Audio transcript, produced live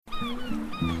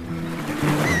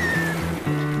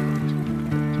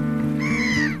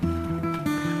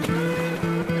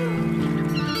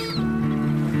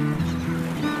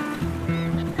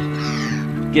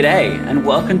G'day, and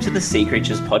welcome to the Sea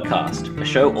Creatures podcast, a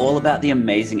show all about the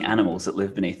amazing animals that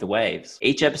live beneath the waves.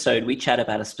 Each episode, we chat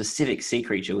about a specific sea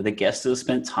creature with a guest who has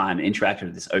spent time and interacted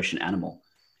with this ocean animal.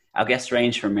 Our guests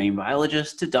range from marine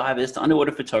biologists to divers to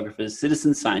underwater photographers,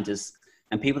 citizen scientists,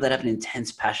 and people that have an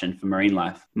intense passion for marine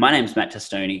life. My name's Matt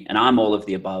Testoni, and I'm all of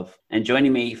the above. And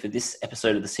joining me for this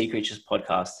episode of the Sea Creatures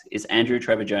podcast is Andrew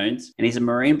Trevor Jones, and he's a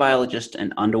marine biologist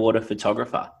and underwater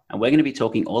photographer. And we're going to be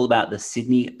talking all about the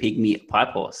Sydney pygmy pipe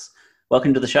horse.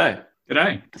 Welcome to the show.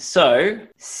 G'day. So,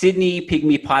 Sydney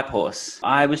pygmy pipe horse.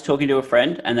 I was talking to a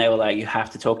friend, and they were like, you have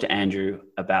to talk to Andrew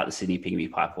about the Sydney pygmy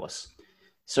pipe horse.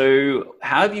 So,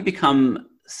 how have you become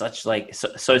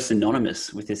so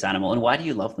synonymous with this animal, and why do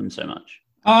you love them so much?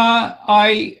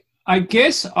 I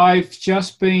guess I've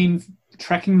just been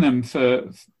tracking them for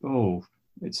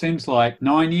it seems like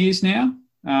 9 years now.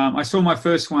 I saw my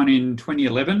first one in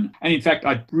 2011, and in fact,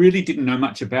 I really didn't know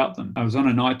much about them. I was on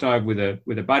a night dive with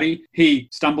a buddy. He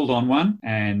stumbled on one,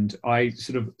 and I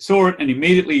sort of saw it and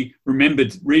immediately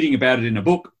remembered reading about it in a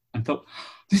book and thought,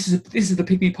 This is the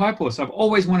pygmy pipe horse. I've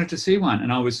always wanted to see one.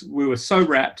 And we were so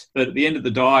wrapped that at the end of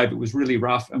the dive, it was really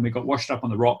rough and we got washed up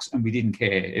on the rocks and we didn't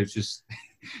care. It was just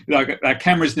like our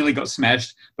cameras nearly got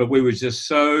smashed, but we were just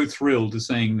so thrilled to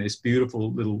seeing this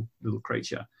beautiful little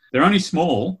creature. They're only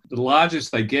small. The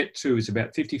largest they get to is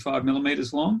about 55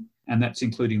 millimeters long, and that's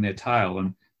including their tail.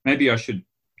 And maybe I should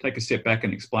take a step back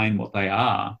and explain what they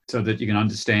are so that you can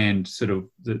understand sort of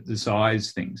the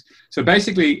size things. So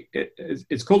basically,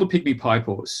 it's called a pygmy pipe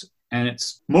horse, and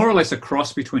it's more or less a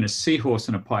cross between a seahorse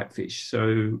and a pipefish.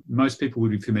 So most people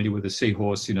would be familiar with a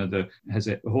seahorse, has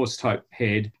a horse-type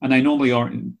head, and they normally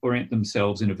orient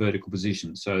themselves in a vertical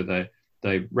position. So they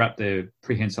wrap their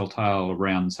prehensile tail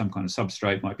around some kind of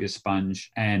substrate, might be a sponge,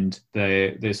 and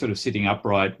they're sort of sitting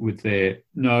upright with their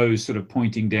nose sort of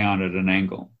pointing down at an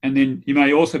angle. And then you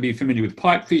may also be familiar with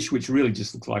pipefish, which really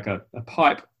just looks like a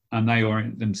pipe, and they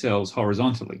orient themselves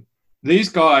horizontally. These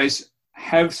guys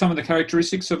have some of the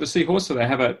characteristics of a seahorse, so they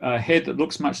have a head that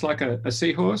looks much like a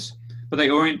seahorse, but they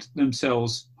orient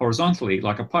themselves horizontally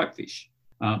like a pipefish.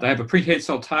 They have a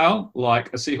prehensile tail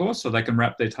like a seahorse, so they can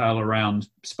wrap their tail around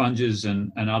sponges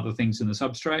and other things in the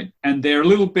substrate. And they're a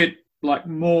little bit like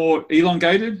more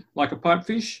elongated like a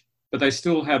pipefish, but they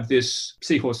still have this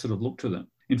seahorse sort of look to them.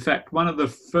 In fact, one of the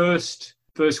first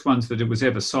ones that it was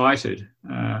ever sighted,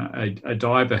 a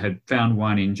diver had found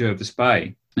one in Jervis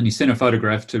Bay, and he sent a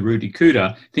photograph to Rudi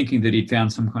Kuda thinking that he'd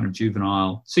found some kind of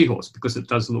juvenile seahorse because it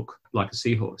does look like a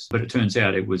seahorse. But it turns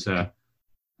out it was a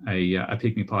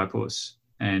pygmy pipe horse.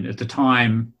 And at the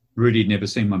time, Rudy had never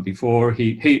seen one before.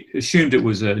 He assumed it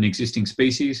was an existing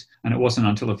species, and it wasn't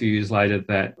until a few years later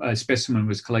that a specimen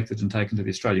was collected and taken to the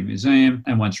Australian Museum.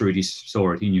 And once Rudy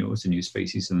saw it, he knew it was a new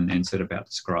species and then set about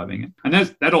describing it.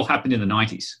 And that all happened in the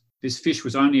 90s. This fish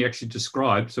was only actually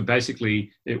described, so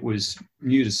basically it was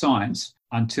new to science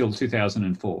until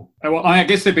 2004. Well, I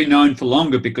guess they've been known for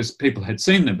longer because people had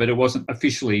seen them, but it wasn't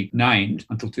officially named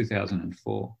until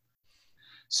 2004.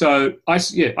 So I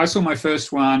saw my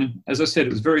first one. As I said, it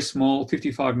was very small,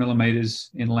 55 millimeters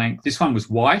in length. This one was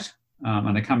white,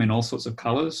 and they come in all sorts of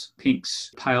colors,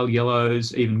 pinks, pale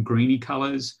yellows, even greeny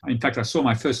colors. In fact, I saw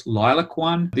my first lilac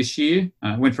one this year.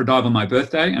 I went for a dive on my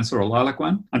birthday and saw a lilac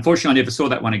one. Unfortunately, I never saw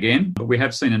that one again, but we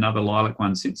have seen another lilac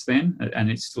one since then, and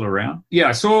it's still around. Yeah,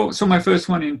 I saw my first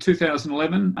one in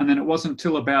 2011, and then it wasn't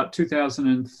until about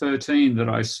 2013 that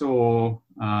I saw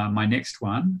my next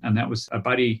one, and that was a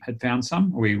buddy had found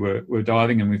some. We were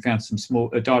diving and we found some small,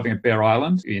 diving at Bear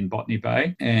Island in Botany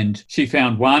Bay, and she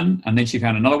found one, and then she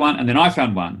found another one, and then I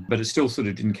found one, but it still sort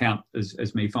of didn't count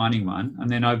as me finding one. And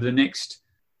then over the next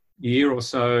year or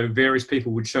so, various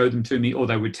people would show them to me, or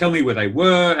they would tell me where they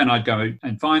were, and I'd go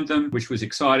and find them, which was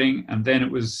exciting. And then it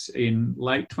was in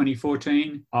late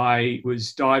 2014, I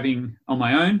was diving on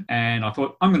my own, and I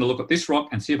thought, I'm going to look at this rock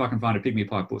and see if I can find a pygmy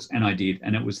pipe horse. And I did.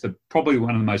 And it was probably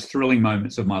one of the most thrilling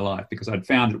moments of my life, because I'd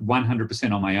found it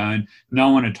 100% on my own. No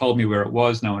one had told me where it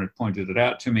was. No one had pointed it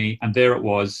out to me. And there it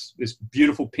was, this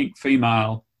beautiful pink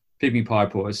female pygmy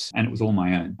pipe horse, and it was all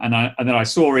my own. And then I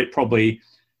saw it probably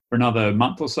for another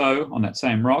month or so on that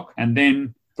same rock. And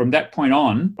then from that point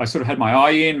on, I sort of had my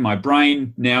eye in, my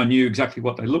brain now knew exactly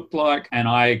what they looked like. And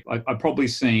I'd probably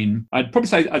say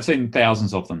I'd seen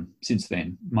thousands of them since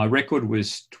then. My record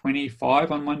was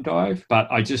 25 on one dive,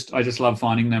 but I just love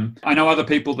finding them. I know other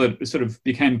people that sort of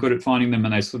became good at finding them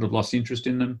and they sort of lost interest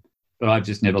in them, but I've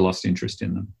just never lost interest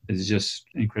in them. It's just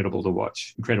incredible to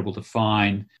watch, incredible to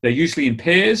find. They're usually in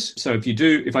pairs. So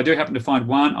if I do happen to find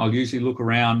one, I'll usually look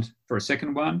around for a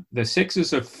second one. The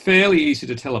sexes are fairly easy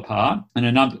to tell apart. And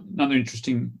another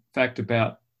interesting fact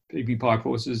about pygmy pipe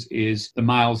horses is the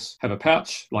males have a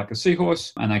pouch like a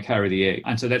seahorse and they carry the egg.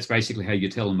 And so that's basically how you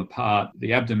tell them apart.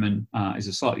 The abdomen is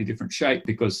a slightly different shape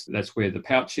because that's where the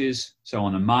pouch is. So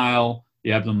on a male,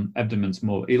 the abdomen's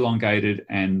more elongated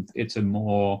and it's a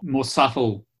more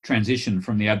subtle transition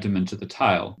from the abdomen to the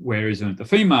tail. Whereas in the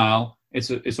female,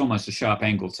 it's almost a sharp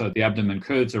angle. So the abdomen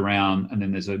curves around and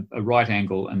then there's a right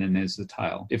angle and then there's the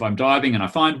tail. If I'm diving and I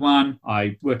find one,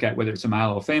 I work out whether it's a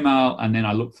male or female and then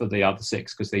I look for the other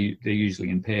sex because they're usually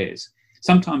in pairs.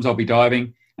 Sometimes I'll be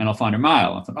diving and I'll find a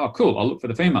male. I thought, oh, cool, I'll look for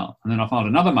the female. And then I'll find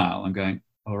another male. I'm going,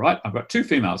 all right, I've got two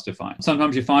females to find.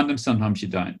 Sometimes you find them, sometimes you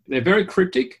don't. They're very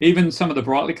cryptic. Even some of the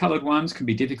brightly coloured ones can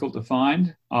be difficult to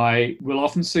find. I will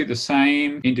often see the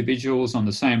same individuals on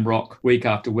the same rock week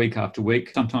after week after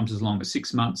week, sometimes as long as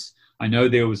 6 months. I know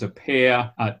there was a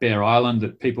pair at Bear Island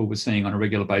that people were seeing on a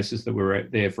regular basis that were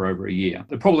there for over a year.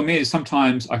 The problem is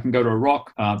sometimes I can go to a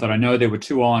rock that I know there were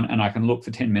two on and I can look for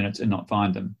 10 minutes and not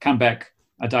find them. Come back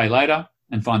a day later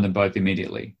and find them both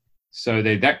immediately. So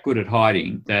they're that good at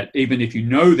hiding that even if you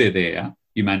know they're there,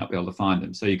 you may not be able to find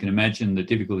them. So you can imagine the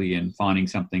difficulty in finding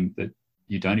something that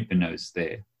you don't even know is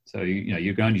there. So,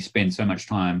 you're going to spend so much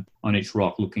time on each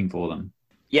rock looking for them.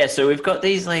 Yeah, so we've got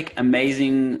these like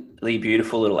amazingly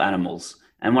beautiful little animals.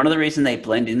 And one of the reasons they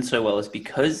blend in so well is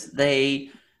because they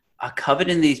are covered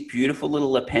in these beautiful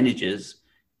little appendages.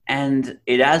 And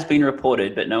it has been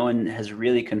reported, but no one has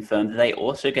really confirmed that they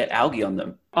also get algae on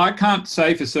them. I can't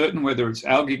say for certain whether it's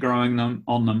algae growing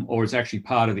on them or it's actually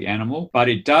part of the animal, but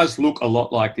it does look a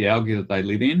lot like the algae that they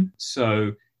live in.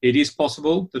 So it is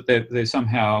possible that they're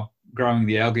somehow growing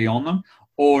the algae on them,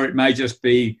 or it may just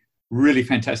be really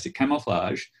fantastic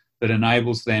camouflage that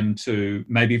enables them to,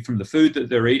 maybe from the food that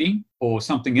they're eating or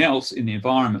something else in the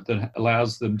environment that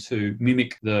allows them to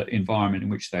mimic the environment in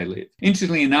which they live.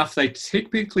 Interestingly enough, they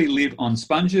typically live on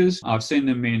sponges. I've seen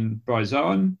them in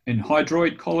bryozoan, in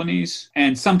hydroid colonies,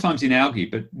 and sometimes in algae,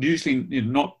 but usually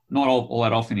not all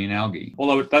that often in algae,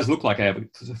 although it does look like algae.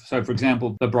 So, for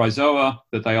example, the bryozoa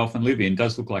that they often live in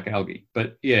does look like algae.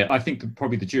 But yeah, I think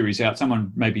probably the jury's out.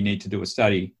 Someone maybe need to do a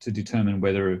study to determine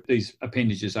whether these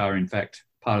appendages are in fact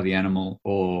part of the animal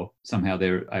or somehow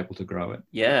they're able to grow it.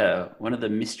 Yeah, one of the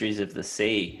mysteries of the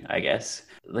sea, I guess.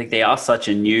 Like they are such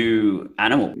a new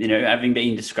animal, having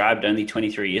been described only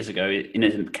 23 years ago in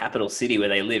a capital city where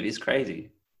they live is crazy.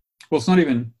 Well, it's not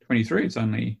even 23, it's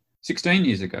only 16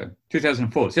 years ago,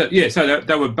 2004. So yeah, so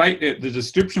they were the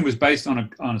description was based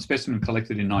on a specimen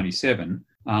collected in 97.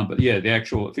 But yeah, the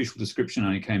actual official description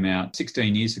only came out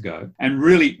 16 years ago. And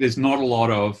really, there's not a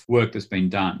lot of work that's been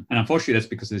done. And unfortunately, that's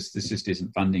because this just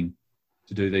isn't funding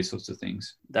to do these sorts of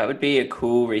things. That would be a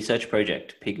cool research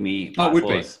project, pygmy. Oh, it would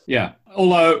be, yeah.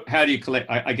 Although, how do you collect?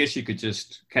 I guess you could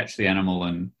just catch the animal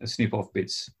and snip off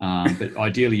bits. But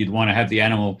ideally, you'd want to have the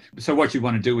animal. So what you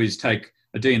want to do is take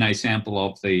a DNA sample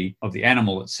of the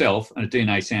animal itself and a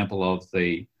DNA sample of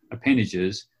the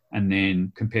appendages, and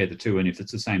then compare the two. And if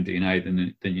it's the same DNA,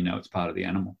 then it's part of the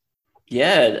animal.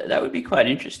 Yeah, that would be quite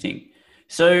interesting.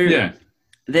 So yeah,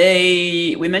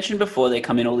 we mentioned before they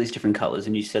come in all these different colors,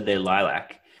 and you said they're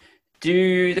lilac.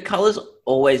 Do the colors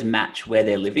always match where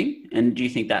they're living? And do you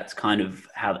think that's kind of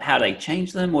how they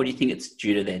change them, or do you think it's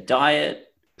due to their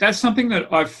diet? That's something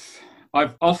that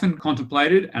I've often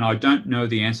contemplated and I don't know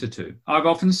the answer to. I've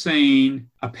often seen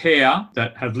a pair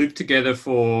that have lived together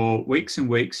for weeks and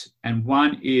weeks, and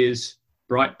one is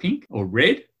bright pink or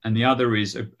red and the other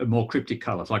is a more cryptic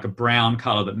colour, like a brown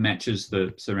colour that matches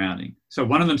the surrounding. So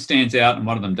one of them stands out and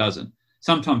one of them doesn't.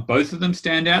 Sometimes both of them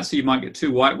stand out, so you might get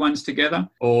two white ones together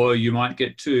or you might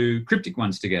get two cryptic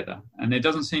ones together. And there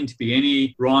doesn't seem to be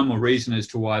any rhyme or reason as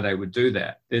to why they would do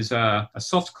that. There's a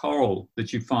soft coral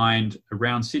that you find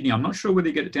around Sydney. I'm not sure whether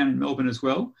you get it down in Melbourne as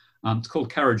well. It's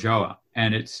called Karajoa,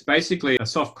 and it's basically a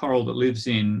soft coral that lives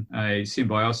in a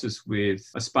symbiosis with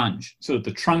a sponge. So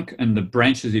the trunk and the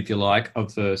branches, if you like,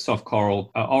 of the soft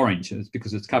coral are orange. It's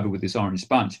because it's covered with this orange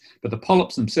sponge. But the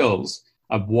polyps themselves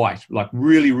are white, like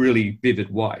really, really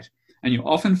vivid white. And you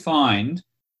often find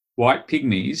white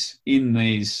pygmies in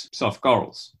these soft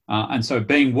corals. And so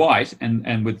being white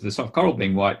and with the soft coral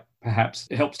being white, perhaps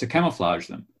it helps to camouflage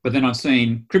them. But then I've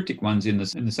seen cryptic ones in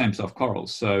the same soft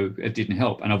corals, so it didn't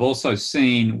help. And I've also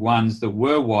seen ones that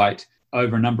were white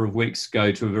over a number of weeks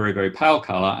go to a very, very pale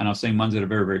colour, and I've seen ones that are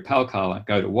very, very pale colour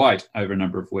go to white over a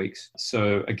number of weeks.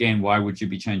 So again, why would you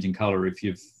be changing colour if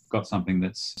you've got something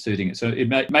that's suiting it? So it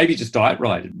may be just diet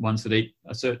related. Ones that eat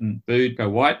a certain food go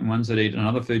white, and ones that eat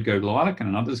another food go lilac,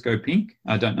 and others go pink.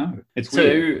 I don't know. It's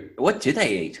weird. So what do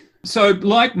they eat? So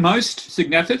like most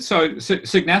cygnathids,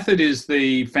 cygnathed is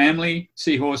the family,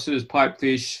 seahorses,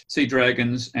 pipefish, sea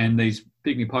dragons, and these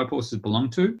pygmy pipe horses belong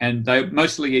to, and they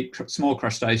mostly eat small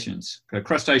crustaceans.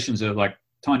 Crustaceans are like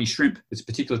tiny shrimp. It's a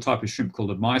particular type of shrimp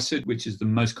called a mysid, which is the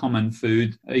most common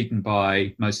food eaten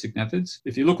by most cygnathrids.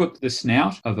 If you look at the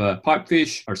snout of a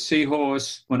pipefish or a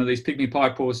seahorse, one of these pygmy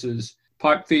pipe horses,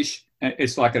 pipefish,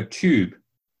 it's like a tube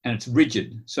and it's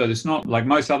rigid. So it's not like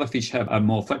most other fish have a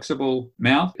more flexible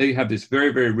mouth. They have this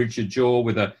very, very rigid jaw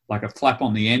with a flap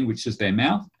on the end, which is their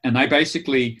mouth. And they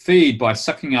basically feed by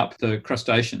sucking up the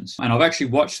crustaceans. And I've actually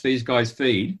watched these guys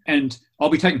feed, and I'll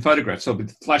be taking photographs. So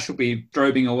the flash will be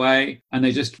strobing away and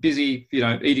they're just busy,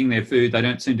 eating their food. They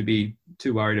don't seem to be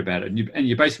too worried about it. And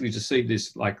you basically just see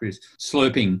this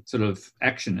slurping sort of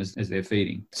action as they're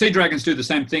feeding. Sea dragons do the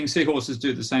same thing. Seahorses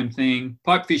do the same thing.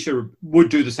 Pipefish would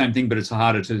do the same thing, but it's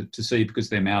harder to see because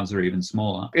their mouths are even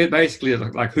smaller. It basically is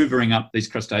like hoovering up these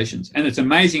crustaceans. And it's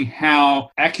amazing how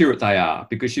accurate they are,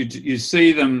 because you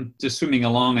see them just swimming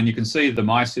along and you can see the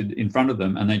mysid in front of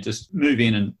them and they just move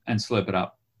in and slurp it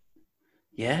up.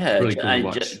 Yeah, really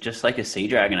cool just like a sea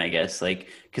dragon, I guess.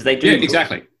 Because they do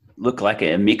exactly look like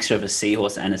a mixture of a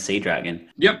seahorse and a sea dragon.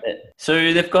 Yep.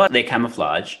 So they've got their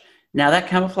camouflage. Now that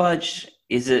camouflage,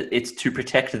 it's to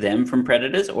protect them from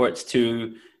predators, or it's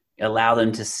to allow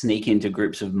them to sneak into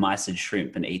groups of mysid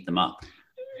shrimp and eat them up?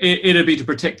 It'd be to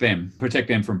protect them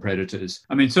from predators.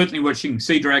 I mean, certainly watching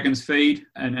sea dragons feed,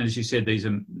 and as you said, these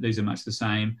are much the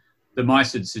same. The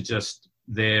mysids are just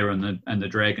there, and the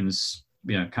dragons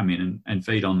come in and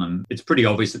feed on them. It's pretty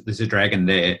obvious that there's a dragon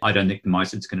there. I don't think the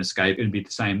mysids can escape. It'd be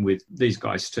the same with these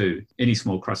guys too. Any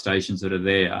small crustaceans that are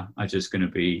there are just going to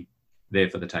be there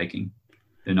for the taking.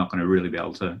 They're not going to really be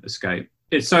able to escape.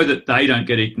 It's so that they don't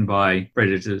get eaten by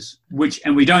predators,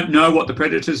 and we don't know what the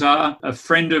predators are. A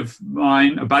friend of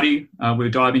mine, a buddy, we were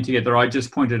diving together. I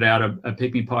just pointed out a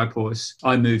pygmy pipe horse.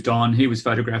 I moved on. He was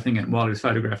photographing it. And while he was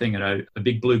photographing it, a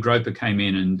big blue groper came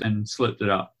in and slurped it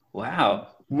up. Wow.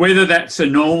 Whether that's a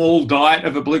normal diet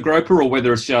of a blue groper or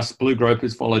whether it's just blue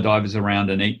gropers follow divers around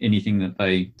and eat anything that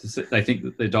they think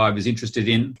that the diver is interested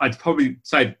in, I'd probably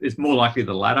say it's more likely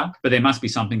the latter, but there must be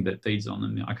something that feeds on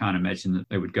them. I can't imagine that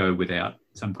they would go without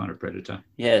some kind of predator.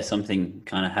 Yeah, something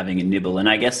kind of having a nibble. And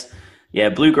I guess,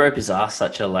 blue gropers are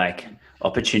such a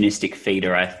opportunistic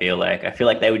feeder, I feel like. I feel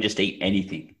like they would just eat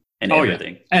anything. And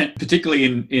everything. Yeah. And particularly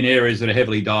in areas that are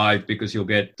heavily dived, because you'll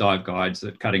get dive guides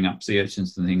that are cutting up sea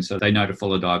urchins and things, so they know to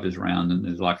follow divers around and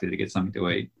they're likely to get something to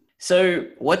eat. So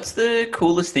what's the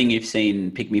coolest thing you've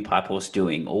seen pygmy pipe horse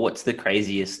doing, or what's the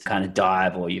craziest kind of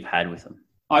dive or you've had with them?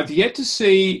 I've yet to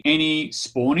see any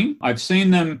spawning. I've seen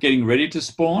them getting ready to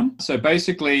spawn. So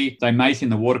basically they mate in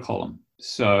the water column.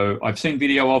 So I've seen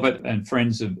video of it and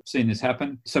friends have seen this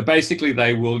happen. So basically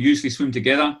they will usually swim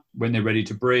together when they're ready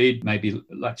to breed, maybe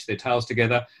latch their tails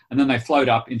together, and then they float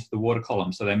up into the water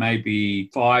column. So they may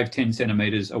be 5-10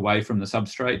 centimetres away from the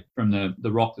substrate, from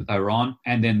the rock that they were on.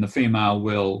 And then the female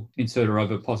will insert her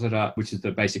ovipositor, which is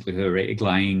basically her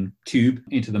egg-laying tube,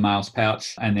 into the male's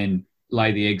pouch, and then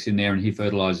lay the eggs in there, and he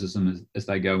fertilizes them as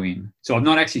they go in. So I've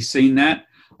not actually seen that.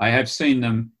 I have seen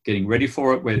them getting ready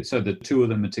for it, so the two of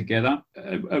them are together.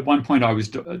 At one point I was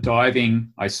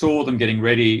diving. I saw them getting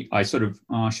ready. I sort of,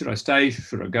 should I stay?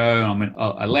 Should I go? And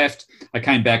I left. I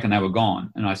came back and they were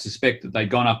gone. And I suspect that they'd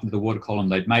gone up into the water column,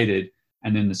 they'd mated,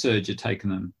 and then the surge had taken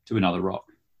them to another rock.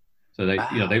 So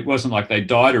it wasn't like they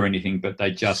died or anything, but they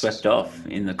just swept off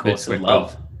in the course of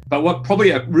love. But what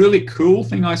probably a really cool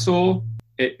thing I saw,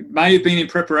 it may have been in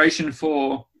preparation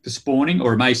for spawning,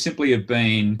 or it may simply have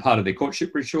been part of their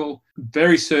courtship ritual.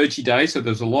 Very surgy day, so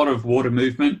there was a lot of water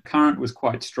movement. Current was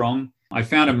quite strong. I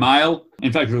found a male.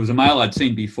 In fact, it was a male I'd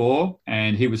seen before,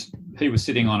 and he was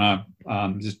sitting on a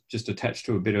just attached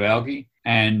to a bit of algae.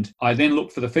 And I then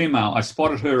looked for the female. I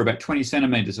spotted her about 20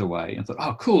 centimeters away and thought,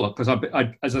 oh, cool, because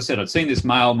as I said, I'd seen this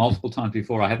male multiple times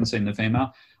before. I hadn't seen the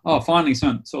female. Oh, finally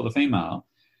saw the female.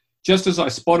 Just as I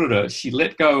spotted her, she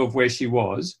let go of where she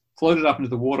was, floated up into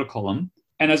the water column.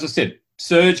 And as I said,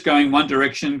 surge going one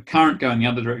direction, current going the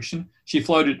other direction. She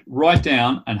floated right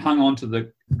down and hung on to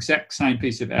the exact same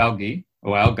piece of algae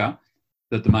or alga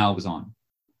that the male was on.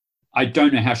 I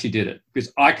don't know how she did it,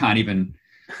 because I can't even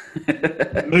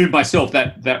move myself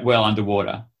that well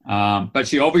underwater. But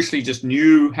she obviously just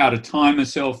knew how to time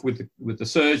herself with the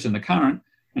surge and the current,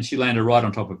 and she landed right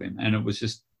on top of him. And it was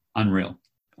just unreal.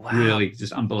 Wow. Really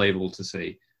just unbelievable to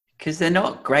see. Because they're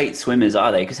not great swimmers,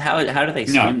 are they? Because how do they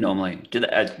swim normally? Do they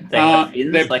have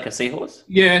fins like a seahorse?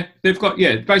 Yeah, they've got,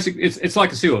 basically it's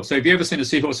like a seahorse. So if you ever seen a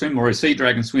seahorse swim or a sea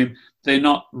dragon swim, they're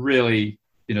not really,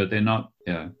 they're not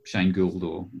Shane Gould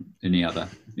or any other,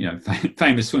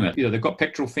 famous swimmer. They've got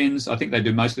pectoral fins. I think they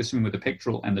do most of the swimming with the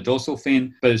pectoral and the dorsal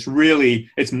fin, but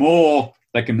it's more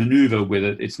they can maneuver with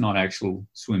it. It's not actual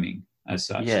swimming. as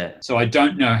such. Yeah. So I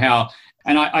don't know how,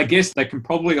 and I guess they can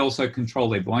probably also control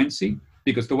their buoyancy,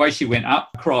 because the way she went up,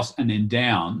 across, and then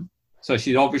down, so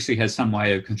she obviously has some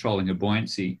way of controlling her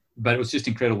buoyancy, but it was just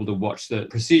incredible to watch the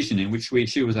precision in which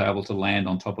she was able to land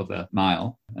on top of the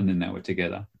male, and then they were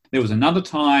together. There was another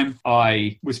time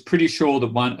I was pretty sure that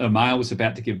a male was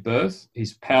about to give birth.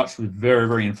 His pouch was very,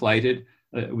 very inflated.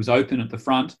 It was open at the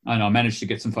front, and I managed to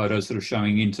get some photos sort of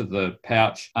showing into the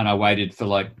pouch, and I waited for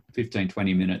like 15,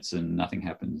 20 minutes and nothing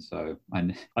happened. So I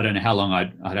don't know how long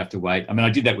I'd have to wait. I mean, I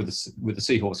did that with a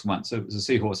seahorse once. So it was a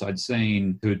seahorse I'd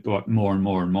seen who had got more and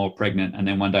more and more pregnant. And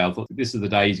then one day I thought, this is the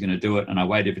day he's going to do it. And I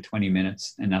waited for 20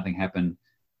 minutes and nothing happened.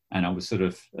 And I was sort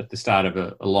of at the start of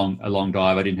a long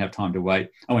dive. I didn't have time to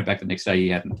wait. I went back the next day. He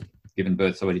hadn't given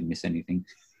birth, so I didn't miss anything.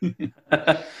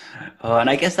 Oh, and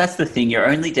I guess that's the thing.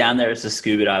 You're only down there as a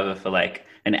scuba diver for like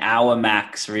an hour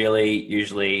max, really,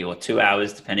 usually, or 2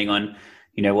 hours, depending on,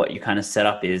 what your kind of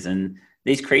setup is. And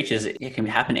these creatures, it can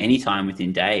happen anytime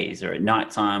within days, or at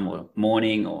nighttime, or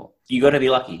morning, or you got to be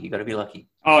lucky.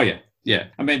 Oh, yeah. Yeah.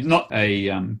 I mean, not a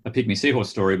pygmy seahorse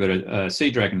story, but a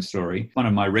sea dragon story. One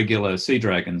of my regular sea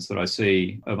dragons that I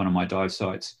see at one of my dive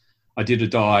sites. I did a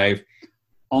dive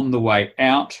on the way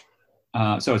out.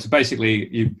 So it's basically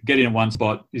you get in at one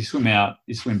spot, you swim out,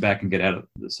 you swim back and get out at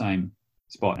the same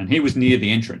spot. And he was near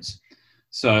the entrance.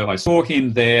 So I saw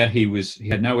him there. He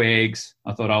had no eggs.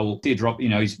 I thought, I'll drop,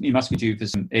 he must be due for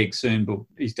some eggs soon, but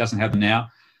he doesn't have them now.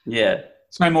 Yeah.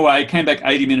 Swam away, came back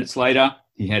 80 minutes later,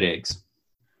 he had eggs.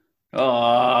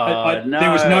 Oh,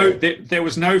 no. There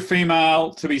was no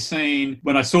female to be seen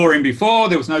when I saw him before.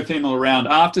 There was no female around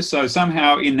after. So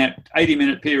somehow in that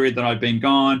 80-minute period that I'd been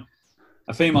gone,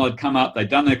 a female had come up, they'd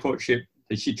done their courtship,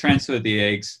 she transferred the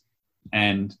eggs,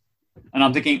 and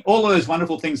I'm thinking, all of those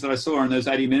wonderful things that I saw in those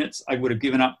 80 minutes, I would have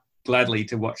given up gladly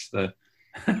to watch that.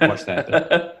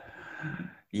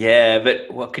 Yeah,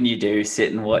 but what can you do?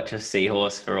 Sit and watch a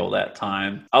seahorse for all that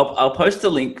time. I'll post a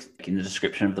link in the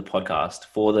description of the podcast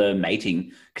for the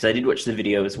mating, because I did watch the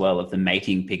video as well of the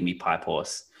mating pygmy pipe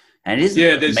horse, and it is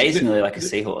amazingly like a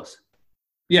seahorse.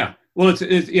 Yeah, well, it's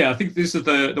I think this is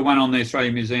the one on the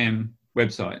Australian Museum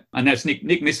website, and that's Nick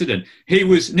Misserden.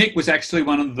 Nick was actually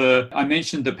one of the, I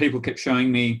mentioned that people kept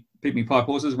showing me pygmy pipe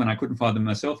horses when I couldn't find them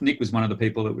myself. Nick was one of the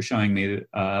people that was showing me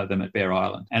them at Bear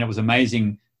Island, and it was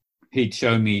amazing. He'd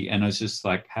show me, and I was just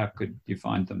like, how could you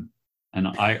find them? And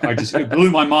I just, it blew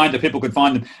my mind that people could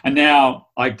find them. And now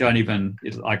I don't even,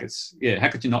 how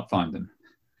could you not find them?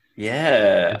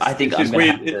 Yeah, I think I'm going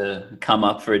to have to come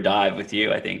up for a dive with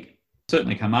you, I think.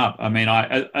 Certainly come up. I mean,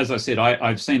 as I said,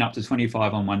 I've seen up to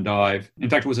 25 on one dive. In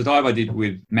fact, it was a dive I did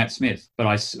with Matt Smith, but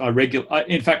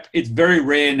in fact, it's very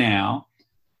rare now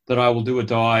that I will do a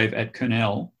dive at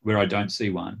Kurnell where I don't see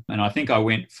one. And I think I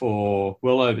went for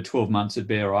well over 12 months at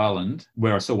Bear Island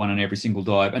where I saw one on every single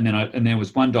dive. And then there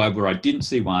was one dive where I didn't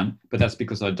see one, but that's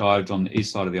because I dived on the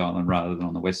east side of the island rather than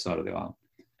on the west side of the island.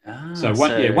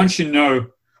 Once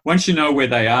you know where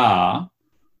they are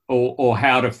or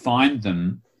how to find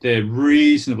them, they're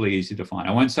reasonably easy to find.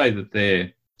 I won't say that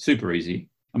they're super easy.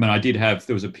 I mean, there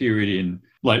was a period in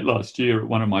late last year at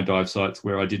one of my dive sites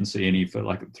where I didn't see any for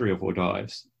like 3 or 4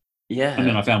 dives. Yeah. And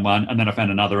then I found one, and then I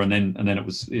found another, and then it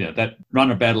was, that run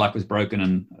of bad luck was broken,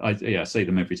 and I see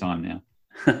them every time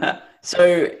now.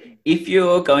 So if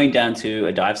you're going down to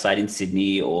a dive site in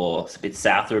Sydney or a bit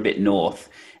south or a bit north,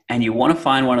 and you want to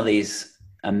find one of these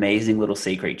amazing little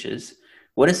sea creatures,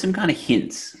 what are some kind of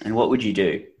hints, and what would you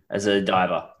do as a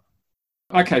diver?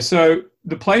 Okay, so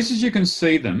the places you can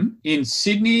see them in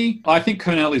Sydney, I think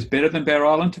Kurnell is better than Bear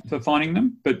Island for finding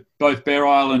them, but both Bear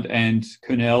Island and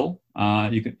Kurnell,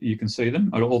 you can see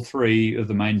them at all 3 of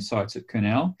the main sites at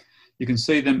Kurnell. You can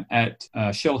see them at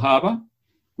Shell Harbour,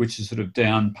 which is sort of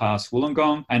down past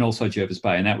Wollongong, and also Jervis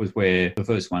Bay, and that was where the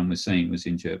first one was seen, was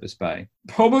in Jervis Bay.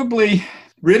 Probably,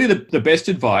 really the best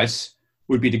advice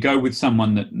would be to go with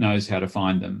someone that knows how to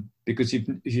find them, because if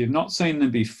you've not seen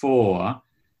them before,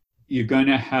 you've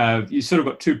sort of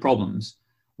got 2 problems.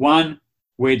 One,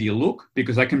 where do you look?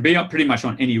 Because they can be up pretty much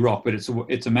on any rock, but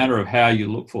it's a matter of how you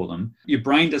look for them. Your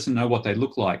brain doesn't know what they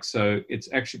look like, so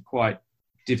it's actually quite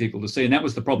difficult to see. And that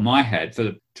was the problem I had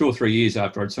for 2 or 3 years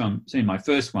after I'd seen my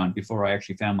first one, before I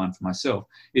actually found one for myself,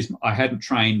 is I hadn't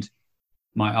trained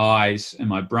my eyes and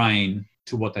my brain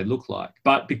to what they look like.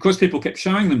 But because people kept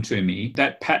showing them to me,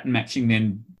 that pattern matching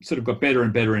then sort of got better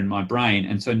and better in my brain.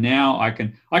 And so now I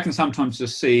can sometimes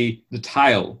just see the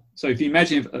tail. So if you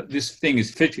imagine if this thing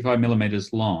is 55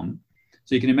 millimeters long,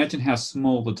 so you can imagine how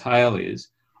small the tail is.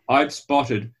 I've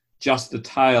spotted just the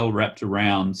tail wrapped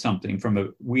around something from a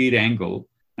weird angle,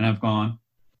 and I've gone,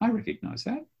 I recognize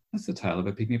that. that's the tail of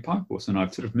a pygmy pipe horse. And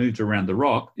I've sort of moved around the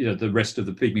rock, the rest of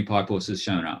the pygmy pipe horse has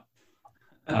shown up.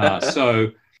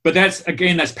 But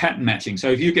that's pattern matching. So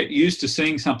if you get used to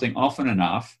seeing something often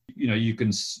enough, you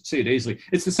can see it easily.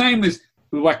 It's the same as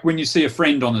like when you see a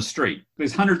friend on the street.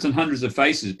 There's hundreds and hundreds of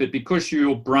faces, but because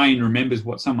your brain remembers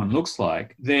what someone looks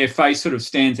like, their face sort of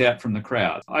stands out from the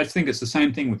crowd. I think it's the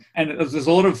same thing. And there's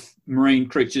a lot of marine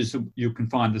creatures that you can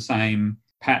find the same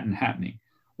pattern happening.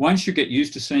 Once you get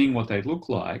used to seeing what they look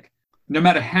like, no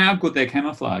matter how good their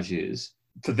camouflage is,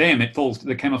 for them,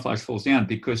 the camouflage falls down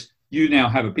because you now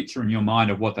have a picture in your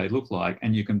mind of what they look like,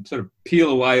 and you can sort of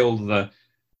peel away all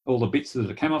the bits of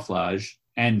the camouflage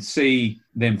and see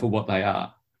them for what they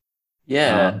are.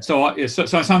 Yeah. So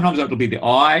sometimes it'll be the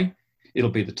eye, it'll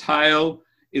be the tail,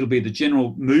 it'll be the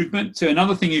general movement. So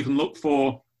another thing you can look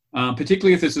for,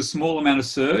 particularly if there's a small amount of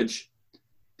surge,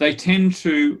 they tend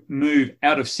to move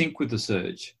out of sync with the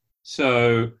surge.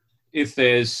 So if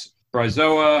there's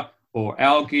bryozoa or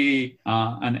algae,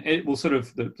 and it will sort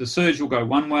of, the surge will go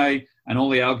one way and all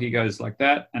the algae goes like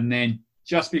that. And then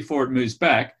just before it moves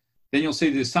back, then you'll see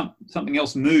there's something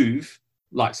else move,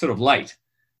 like sort of late.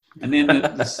 And then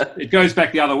it goes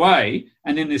back the other way,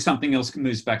 and then there's something else that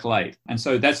moves back late. And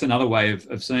so that's another way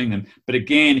of seeing them. But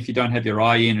again, if you don't have your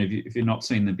eye in, if you've not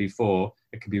seen them before,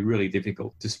 it can be really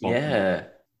difficult to spot them.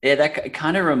 Yeah, that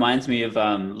kind of reminds me of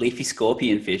leafy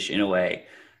scorpion fish in a way.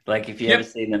 Like if you ever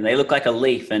see them, they look like a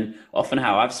leaf. And often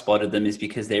how I've spotted them is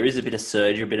because there is a bit of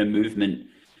surge, a bit of movement,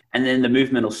 and then the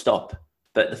movement will stop.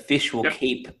 But the fish will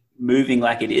keep moving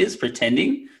like it is,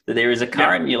 pretending that there is a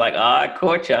current. And you're like, I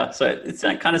caught you. So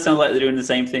it kind of sounds like they're doing the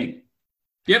same thing.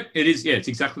 Yep, it is. Yeah, it's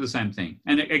exactly the same thing.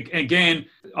 And again,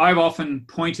 I've often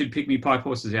pointed pygmy pipe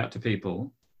horses out to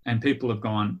people, and people have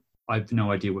gone, I have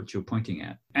no idea what you're pointing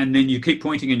at. And then you keep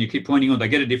pointing and you keep pointing, or they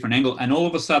get a different angle, and all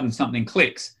of a sudden something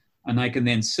clicks, and they can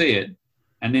then see it,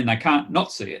 and then they can't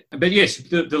not see it. But yes,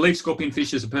 the leaf scorpion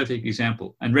fish is a perfect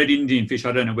example. And red Indian fish,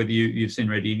 I don't know whether you've seen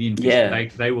red Indian fish. Yeah.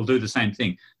 They will do the same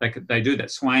thing. They do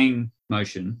that swaying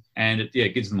motion, and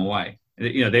it gives them away.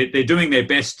 They're doing their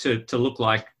best to look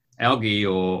like algae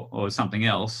or something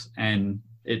else, and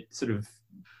it sort of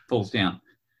falls down.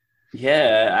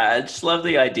 Yeah, I just love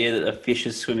the idea that a fish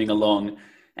is swimming along,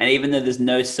 and even though there's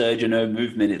no surge or no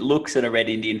movement, it looks at a red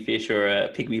Indian fish or a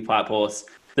pygmy pipe horse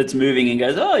that's moving and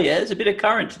goes, oh yeah, there's a bit of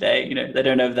current today. They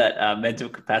don't have that mental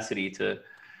capacity to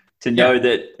know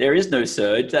that there is no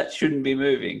surge, that shouldn't be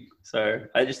moving. So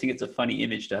I just think it's a funny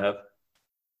image to have.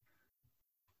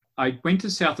 I went to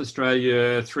South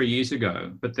Australia 3 years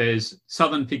ago, but there's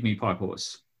southern pygmy pipe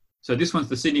horse. So this one's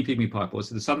the Sydney pygmy pipe horse,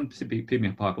 the southern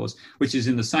pygmy pipe horse, which is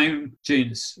in the same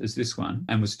genus as this one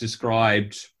and was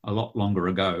described a lot longer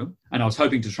ago. And I was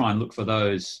hoping to try and look for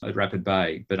those at Rapid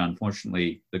Bay, but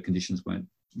unfortunately the conditions weren't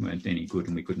any good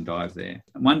and we couldn't dive there.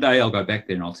 And one day I'll go back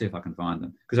there and I'll see if I can find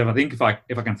them. Because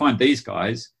if I can find these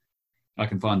guys, I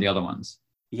can find the other ones.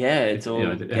 Yeah, it's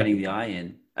all getting the eye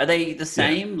in. Are they the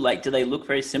same? Yeah. Like, do they look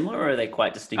very similar, or are they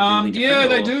quite distinctively different? Yeah,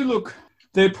 they do look.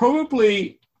 They're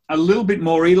probably a little bit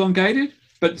more elongated,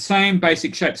 but same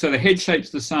basic shape. So the head shape's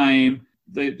the same.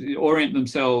 They orient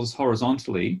themselves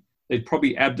horizontally. Their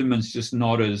probably abdomen's just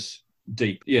not as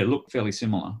deep. Yeah, look fairly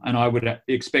similar. And I would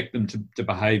expect them to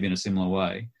behave in a similar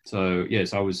way. So,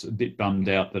 yes, I was a bit bummed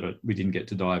out that we didn't get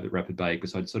to dive at Rapid Bay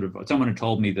because someone had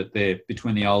told me that they're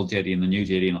between the old jetty and the new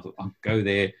jetty, and I thought, I'll go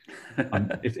there.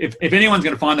 If anyone's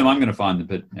going to find them, I'm going to find them.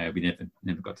 But no, we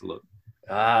never got to look.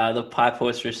 The pipe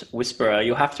horse whisperer,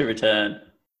 you'll have to return.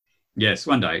 Yes,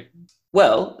 one day.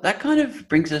 Well, that kind of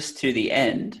brings us to the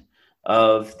end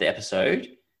of the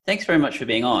episode. Thanks very much for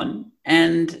being on.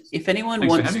 And if anyone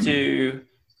wants to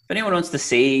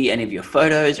see any of your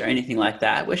photos or anything like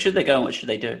that, where should they go and what should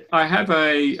they do? I have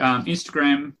a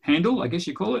Instagram handle, I guess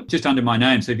you call it, just under my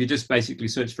name. So if you just basically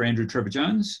search for Andrew Trevor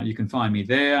Jones, you can find me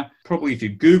there. Probably if you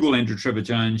Google Andrew Trevor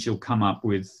Jones, you'll come up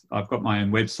with, I've got my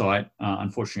own website.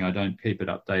 Unfortunately, I don't keep it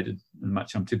updated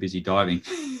much. I'm too busy diving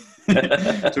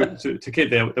to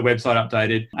keep the website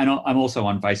updated. And I'm also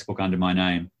on Facebook under my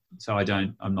name. So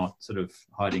I'm not sort of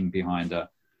hiding behind a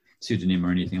pseudonym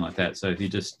or anything like that. So if you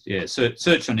just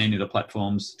search on any of the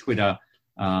platforms, Twitter,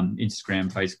 Instagram,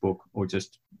 Facebook, or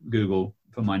just Google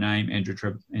for my name, Andrew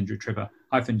Trevor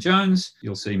 -Jones,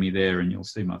 you'll see me there and you'll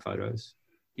see my photos.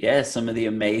 Yeah, some of the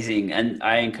amazing, and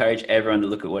I encourage everyone to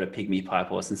look at what a pygmy pipe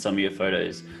horse and some of your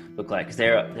photos look like, because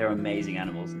they're amazing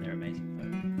animals and they're amazing photos.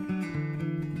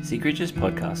 Sea Creatures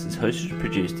Podcast is hosted,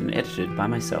 produced, and edited by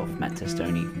myself, Matt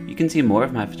Testoni. You can see more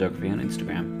of my photography on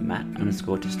Instagram,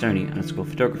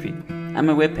 Matt_Testoni_photography, and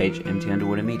my webpage,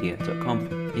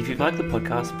 mtunderwatermedia.com. If you've liked the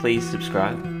podcast, please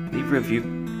subscribe, leave a review,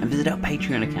 and visit our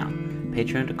Patreon account.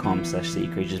 patreon.com/Sea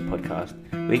Creatures Podcast,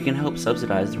 where you can help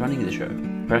subsidize the running of the show.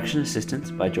 Production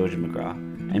assistance by Georgia McGrath,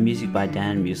 and music by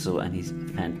Dan Musil and his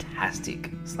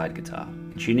fantastic slide guitar.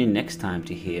 Tune in next time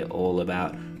to hear all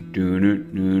about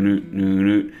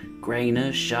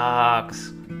greyness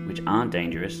sharks, which aren't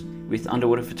dangerous, with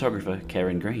underwater photographer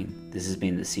Karen Green. This has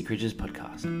been the Sea Creatures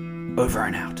Podcast. Over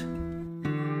and out.